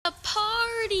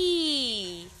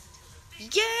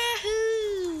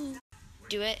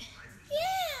Do it.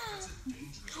 Yeah.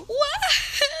 Wow!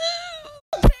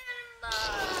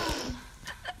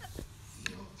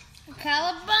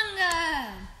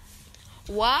 Cowabunga!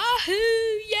 Wahoo!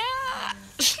 Yeah!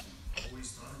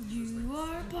 You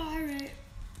are a pirate.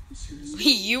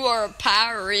 You are a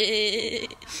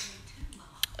pirate.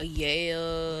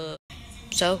 Yeah.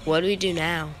 So, what do we do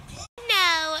now?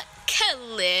 No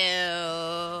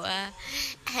clue.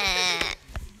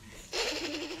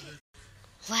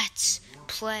 Let's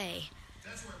play.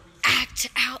 Act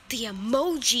out the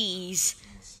emojis.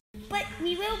 But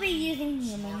we will be using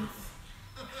humans.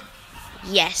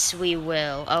 Yes, we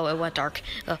will. Oh, it went dark.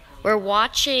 We're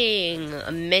watching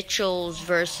Mitchell's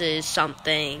versus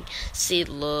something. See,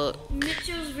 look.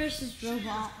 Mitchell's versus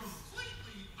robots.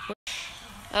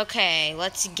 Okay,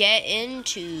 let's get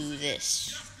into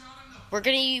this. We're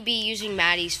going to be using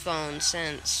Maddie's phone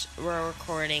since we're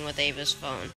recording with Ava's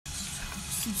phone.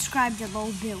 Subscribe to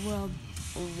Lolbit World.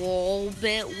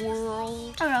 Lolbit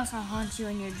World? Or else I'll haunt you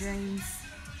in your dreams.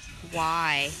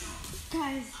 Why?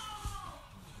 Guys.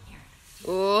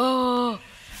 Oh,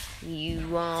 you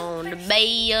want to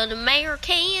be an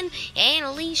American and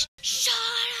at least shut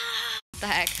up.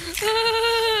 Back. You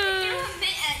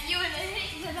in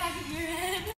the back of your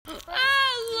head.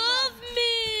 I love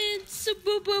mints.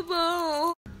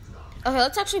 Okay,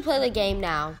 let's actually play the game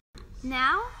now.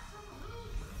 Now?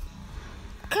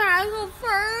 Can I go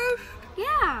first?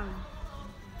 Yeah.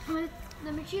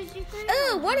 Let me choose you three.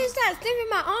 Ooh, what is that thing in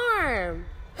my arm?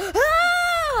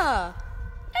 Ah!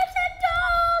 It's a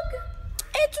dog.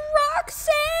 It's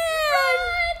Roxanne!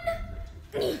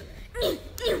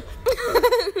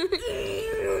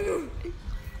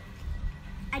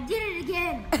 I did it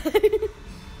again.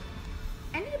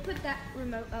 I need to put that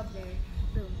remote up there.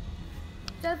 Boom.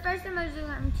 So first emoji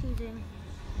I'm choosing.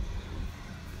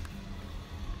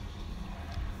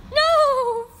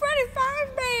 No! Freddy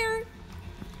Fazbear!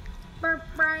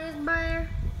 Brian Bear.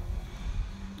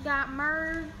 Got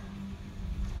murdered.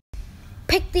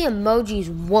 Pick the emojis,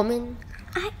 woman.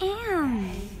 I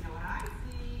am.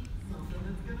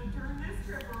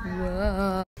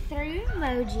 Whoa. 3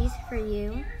 emojis for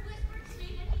you.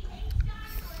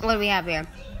 What do we have here?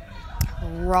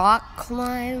 Rock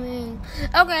climbing.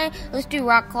 Okay, let's do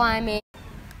rock climbing.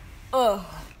 Ugh.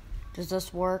 Does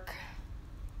this work?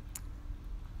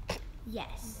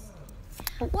 Yes.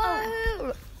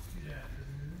 What?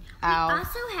 We Ow.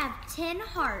 also have 10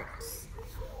 hearts.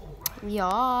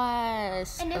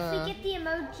 Yes. And if we get the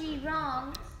emoji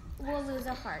wrong, we'll lose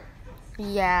a heart.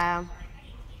 Yeah.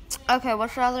 Okay,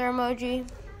 what's the other emoji?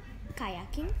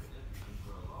 Kayaking.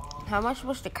 How am I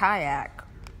supposed to kayak?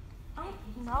 Oh,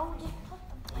 no. Just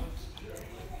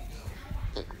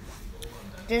put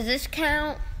the Does this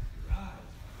count?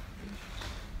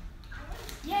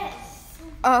 Yes.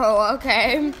 Oh,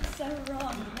 okay. So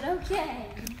wrong, but okay.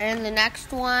 And the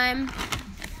next one?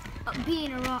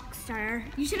 Being a rock star.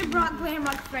 You should have brought Glam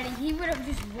Rock Freddy. He would have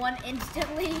just won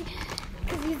instantly.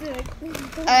 Because he's a...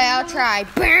 Okay, I'll try.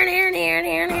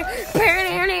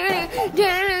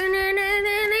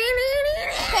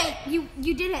 Okay,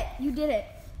 you did it. You did it.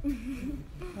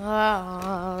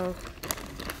 Oh.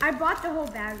 I brought the whole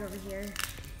bag over here.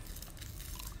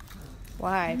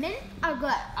 Why? Mint or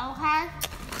gut? Okay.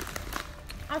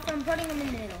 Also, I'm putting them in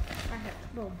the middle. Right here.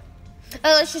 Boom.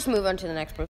 Oh, let's just move on to the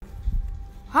next person.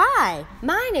 Hi,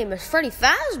 my name is Freddy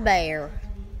Fazbear.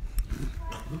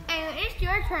 And it's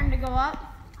your turn to go up.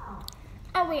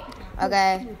 Oh, wait.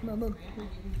 Okay.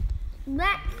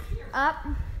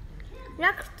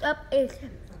 Next up is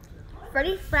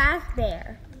Freddy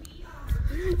Fazbear.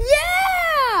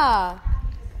 Yeah!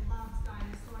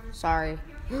 Sorry.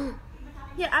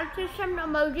 Yeah, I just some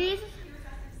emojis.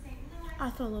 I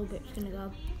thought a little bit's gonna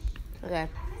go. Okay.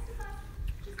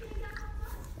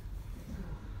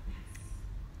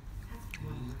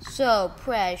 So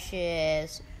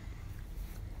precious.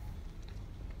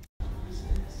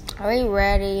 Are we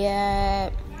ready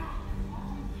yet?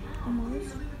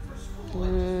 Almost.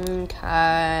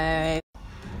 Okay.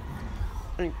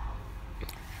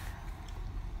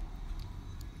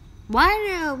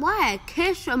 Why a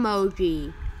kiss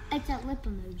emoji? It's a lip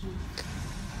emoji.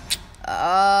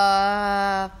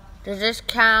 Does this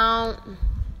count?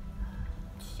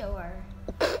 Sure.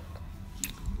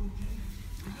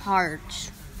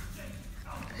 Hearts.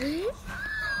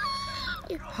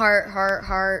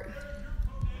 Heart.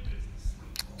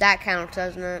 That counts,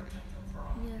 doesn't it?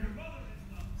 Yeah.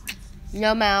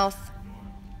 No mouth.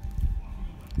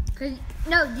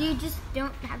 No, you just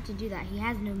don't have to do that. He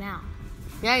has no mouth.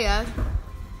 Yeah.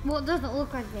 Well, it doesn't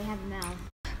look like they have a mouth.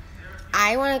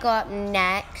 I want to go up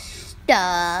next.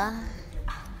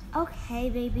 Okay,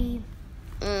 baby.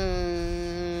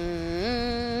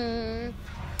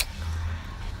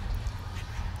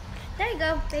 There you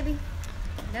go, baby.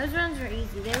 Those runs were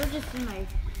easy. They were just in my...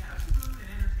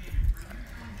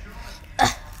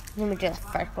 Let me do the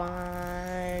first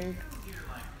one.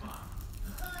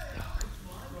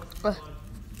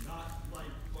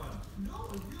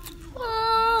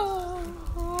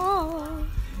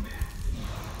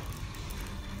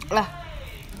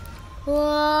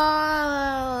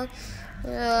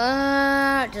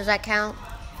 Does that count?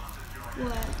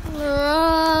 What?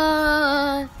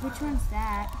 Which one's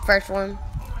that? First one.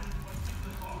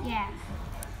 Yeah.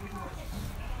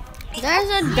 There's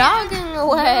a dog in the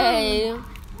way.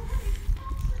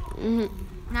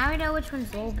 Now we know which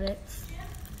one's Little Bits.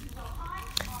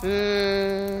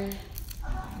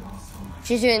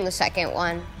 She's doing the second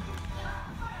one.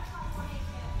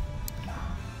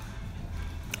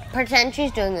 Pretend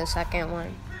she's doing the second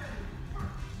one.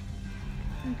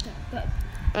 Okay, good.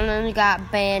 And then we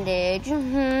got bandage.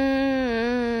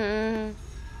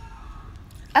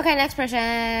 Okay, next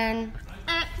person.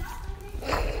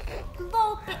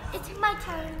 Little Bit, it's my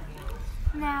turn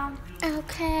now.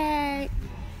 Okay.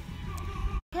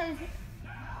 Because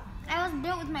I was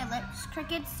built with my lips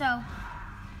crooked, so...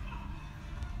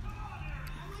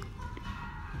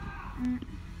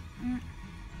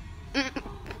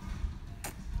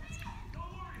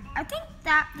 I think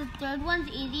that the third one's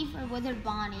easy for Withered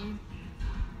Bonnie.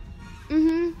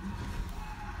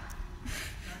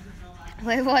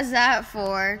 Wait, what's that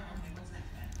for?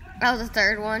 Oh, the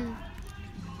third one.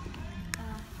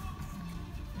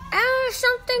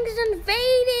 Something's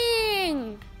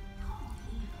invading.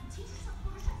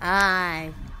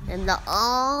 I am the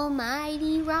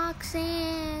almighty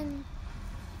Roxanne.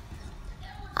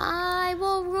 I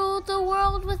will rule the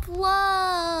world with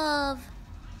love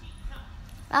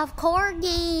of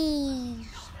corgis.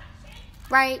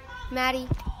 Right, Maddie?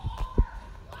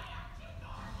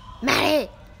 Maddie!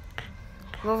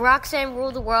 Will Roxanne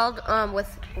rule the world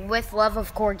with love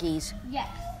of corgis? Yes.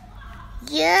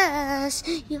 Yes,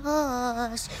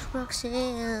 yes,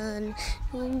 Roxanne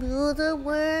will rule the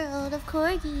world of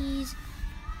corgis.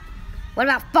 What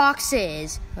about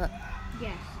foxes?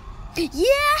 Yes.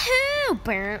 Yahoo!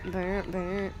 Burr, burr,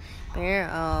 burr, burr.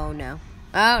 Oh no.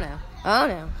 Oh no. Oh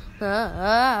no.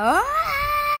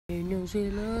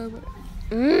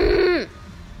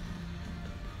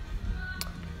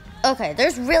 Okay,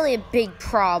 there's really a big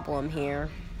problem here.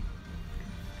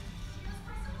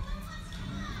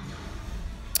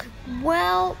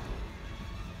 Well,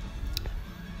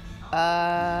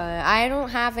 I don't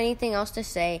have anything else to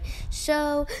say,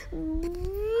 so...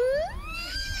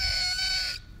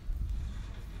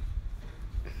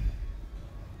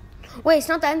 Wait, it's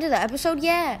not the end of the episode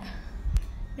yet.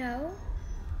 No.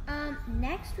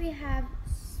 Next we have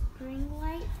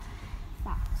Springlight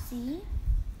Foxy.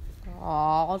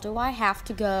 Oh, do I have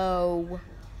to go?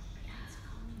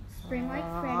 Springlight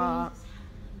Freddy.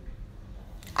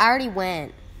 I already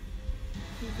went.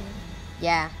 You did.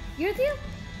 Yeah.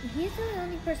 He's the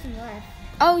only person left.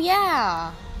 Oh,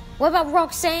 yeah. What about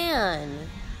Roxanne?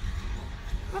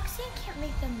 Roxanne can't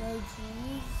make the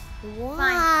emojis.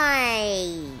 Why?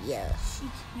 She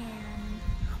can.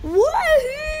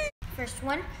 What? First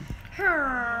one. Third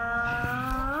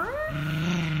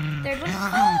one.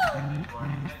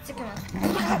 Second one.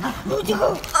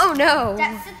 Oh, no.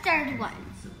 That's the third one.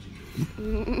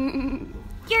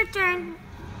 Your turn.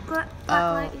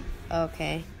 Blacklight.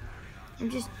 Okay. I'm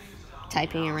just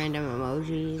typing in random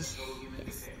emojis.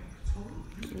 Yes.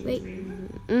 Wait.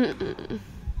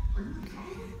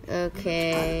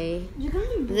 Okay.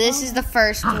 This is the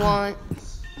first one.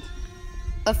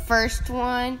 The first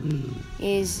one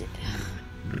is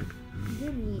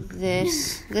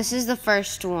this. This is the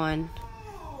first one.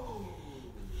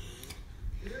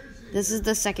 This is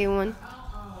the second one.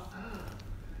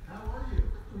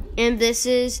 And this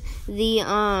is the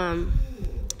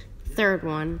third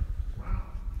one.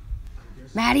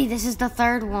 Maddie, this is the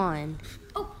third one.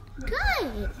 Oh,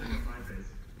 good.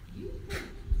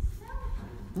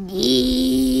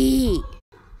 Yee.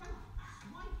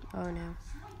 Oh no.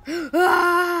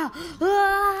 Ah!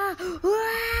 Ah!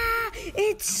 Ah!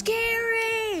 It's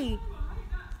scary.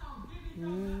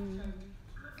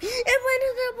 It went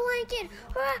in the blanket.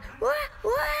 Ah! Ah!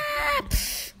 Ah!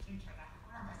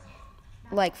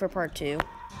 Like for part 2.